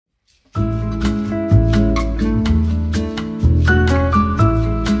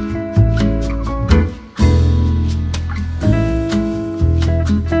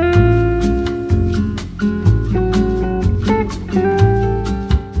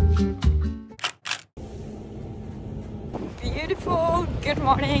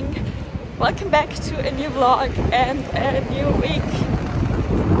morning. Welcome back to a new vlog and a new week.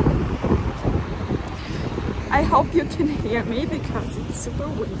 I hope you can hear me because it's super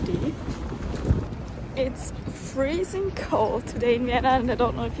windy. It's freezing cold today in Vienna and I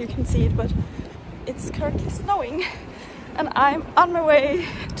don't know if you can see it, but it's currently snowing. And I'm on my way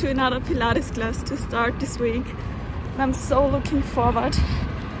to another Pilates class to start this week. And I'm so looking forward,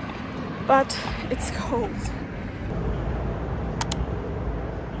 but it's cold.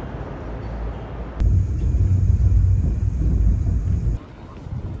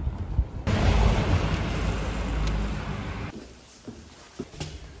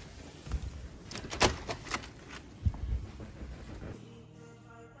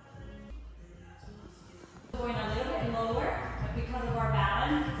 Going a little bit lower, but because of our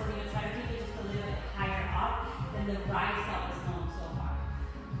balance, we're going to try to keep it just a little bit higher up than the rise up is going so far.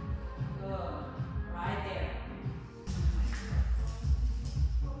 Good. Right there.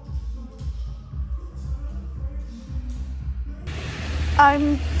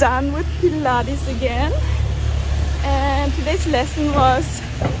 I'm done with Pilates again, and today's lesson was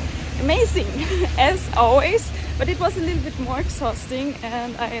amazing as always, but it was a little bit more exhausting,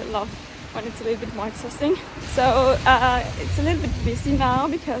 and I love when it's a little bit more exhausting. So it's a little bit busy now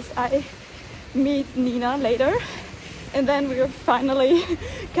because I meet Nina later, and then we are finally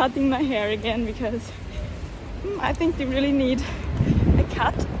cutting my hair again because I think they really need a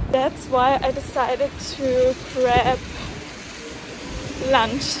cut. That's why I decided to grab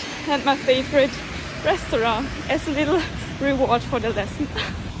lunch at my favorite restaurant as a little reward for the lesson.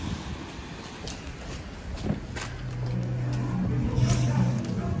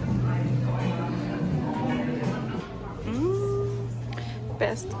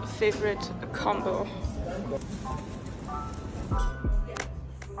 Best favorite combo.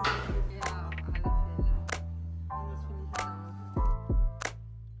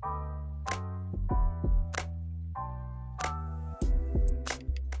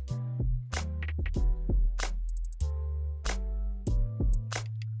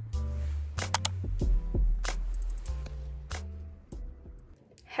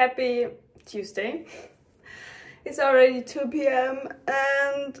 Happy Tuesday. It's already 2 p.m.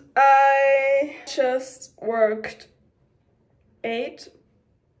 and I just worked 8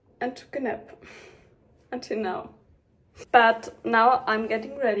 and took a nap until now. But now I'm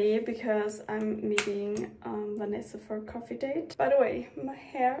getting ready because I'm meeting Vanessa for a coffee date. By the way, my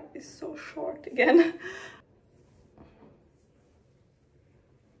hair is so short again.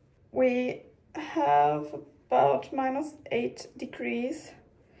 We have about -8 degrees.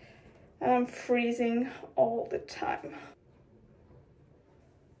 And I'm freezing all the time.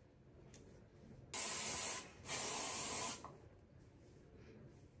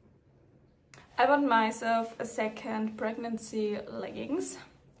 I bought myself a second pregnancy leggings.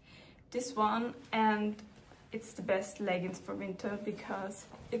 This one, and it's the best leggings for winter because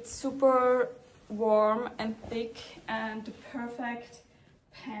it's super warm and thick and the perfect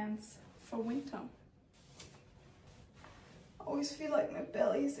pants for winter. I always feel like my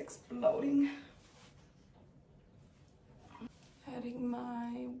belly is exploding. Adding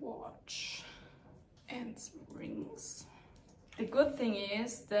my watch and some rings. The good thing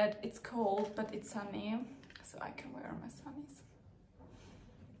is that it's cold but it's sunny, so I can wear my sunnies.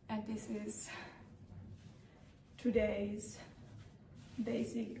 And this is today's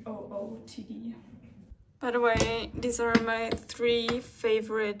basic OOTD. By the way, these are my 3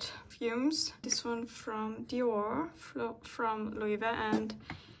 favorite perfumes. This one from Dior, from Louis Vuitton, and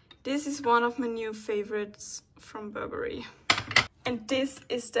this is one of my new favorites from Burberry. And this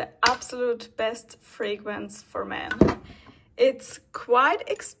is the absolute best fragrance for men. It's quite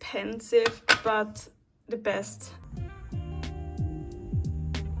expensive, but the best.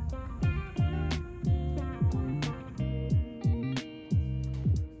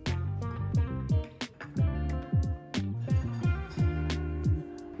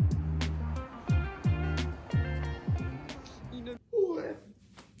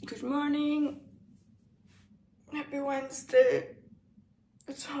 Good morning. Happy Wednesday.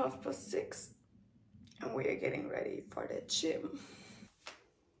 It's 6:30 and we are getting ready for the gym.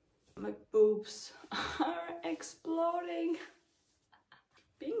 My boobs are exploding.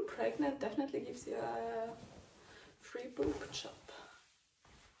 Being pregnant definitely gives you a free boob job.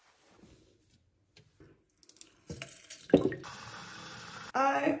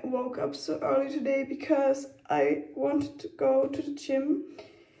 I woke up so early today because I wanted to go to the gym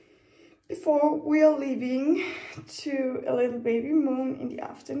before we are leaving to a little Babymoon in the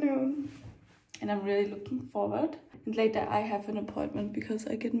afternoon. And I'm really looking forward. And later I have an appointment because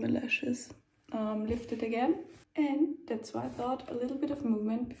I get my lashes lifted again. And that's why I thought a little bit of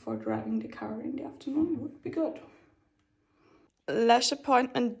movement before driving the car in the afternoon would be good. Lash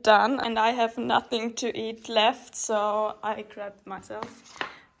appointment done, and I have nothing to eat left, so I grabbed myself a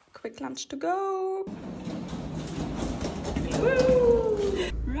quick lunch to go. Woo!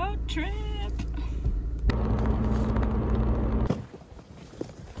 Road trip!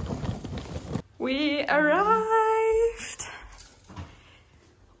 We arrived!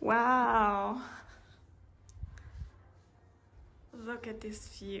 Wow! Look at this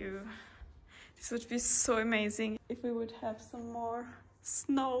view. This would be so amazing if we would have some more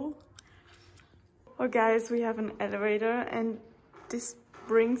snow. Oh guys, we have an elevator and this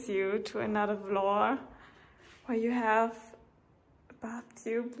brings you to another floor where you have a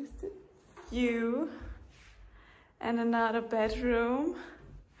bathtub with the view and another bedroom.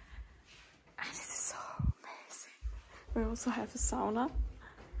 And this is so amazing. We also have a sauna.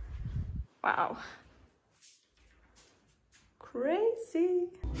 Wow. Crazy.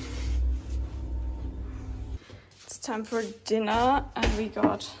 It's time for dinner and we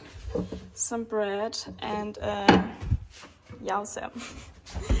got some bread and yao-sam.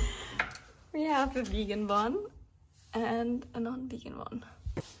 We have a vegan one and a non-vegan one.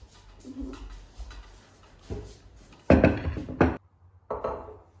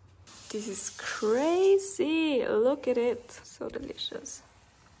 This is crazy! Look at it! So delicious.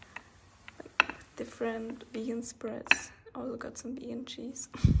 Like different vegan spreads. Also got some vegan cheese.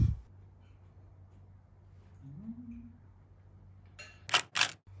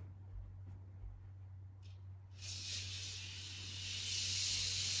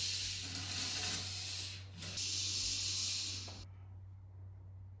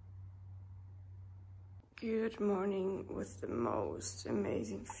 Good morning with the most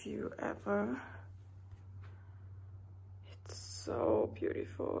amazing view ever. It's so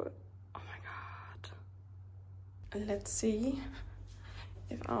beautiful. Oh my god. Let's see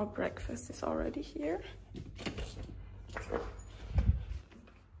if our breakfast is already here.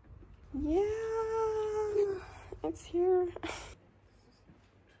 Yeah, it's here.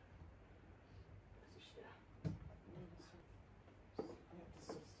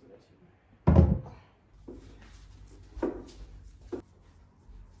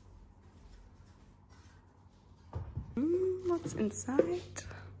 What's inside?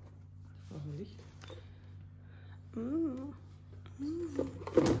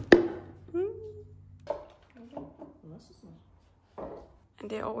 And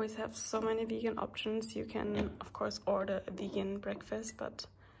they always have so many vegan options. You can, of course, order a vegan breakfast, but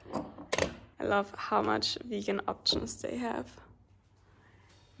I love how much vegan options they have.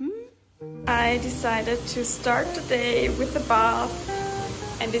 I decided to start the day with a bath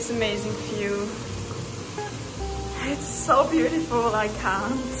and this amazing view. It's so beautiful, I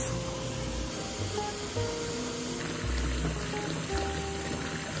can't.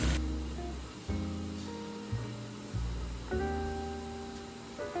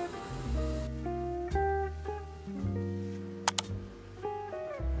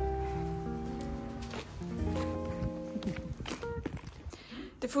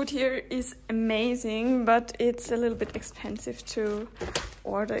 The food here is amazing, but it's a little bit expensive to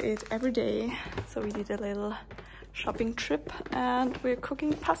order it every day. So we did a little shopping trip and we're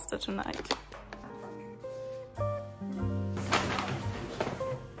cooking pasta tonight.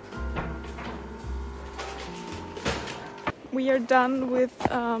 We are done with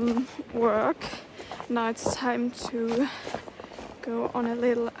work. Now it's time to go on a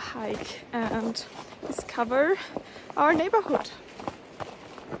little hike and discover our neighborhood.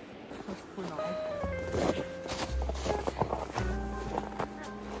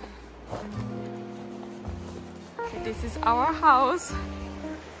 This is our house.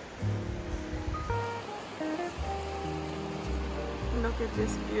 Look at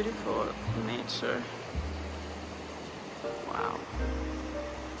this beautiful nature. Wow.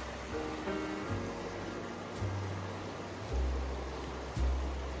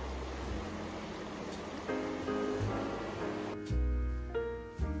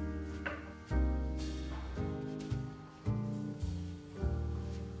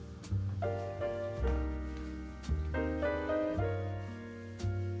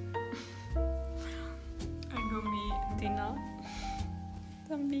 Dinner,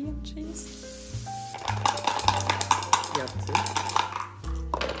 some vegan cheese.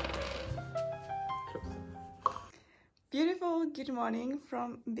 Beautiful good morning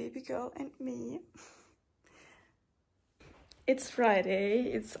from baby girl and me. It's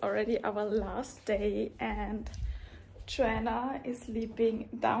Friday, it's already our last day and Joanna is sleeping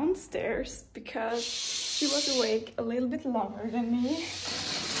downstairs because she was awake a little bit longer than me.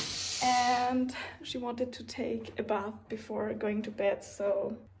 and she wanted to take a bath before going to bed,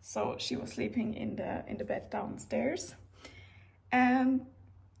 so she was sleeping in the bed downstairs. And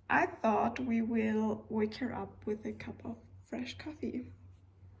I thought we will wake her up with a cup of fresh coffee.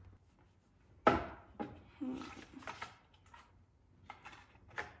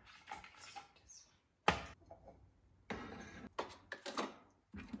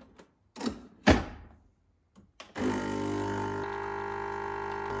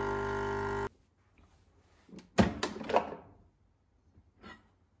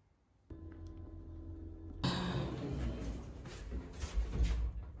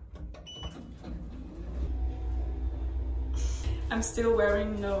 I'm still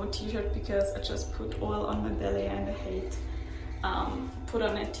wearing no t-shirt because I just put oil on my belly and I hate put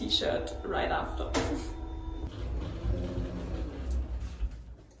on a t-shirt right after.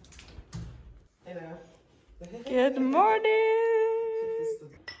 Hello. Good morning!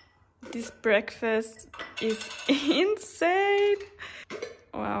 This breakfast is insane!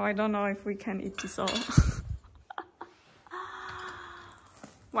 Wow, I don't know if we can eat this all.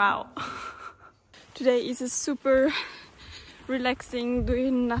 Wow. Today is a super relaxing,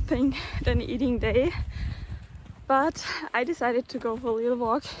 doing nothing than eating day. But I decided to go for a little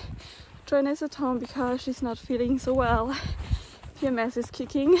walk. Joanna is at home because she's not feeling so well. PMS is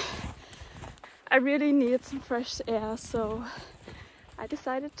kicking. I really needed some fresh air, so I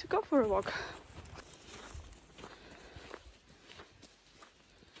decided to go for a walk.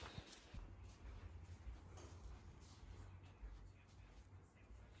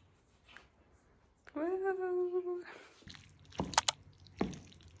 Woo.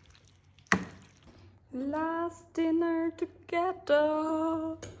 Last dinner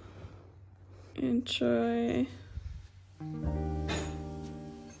together. Enjoy.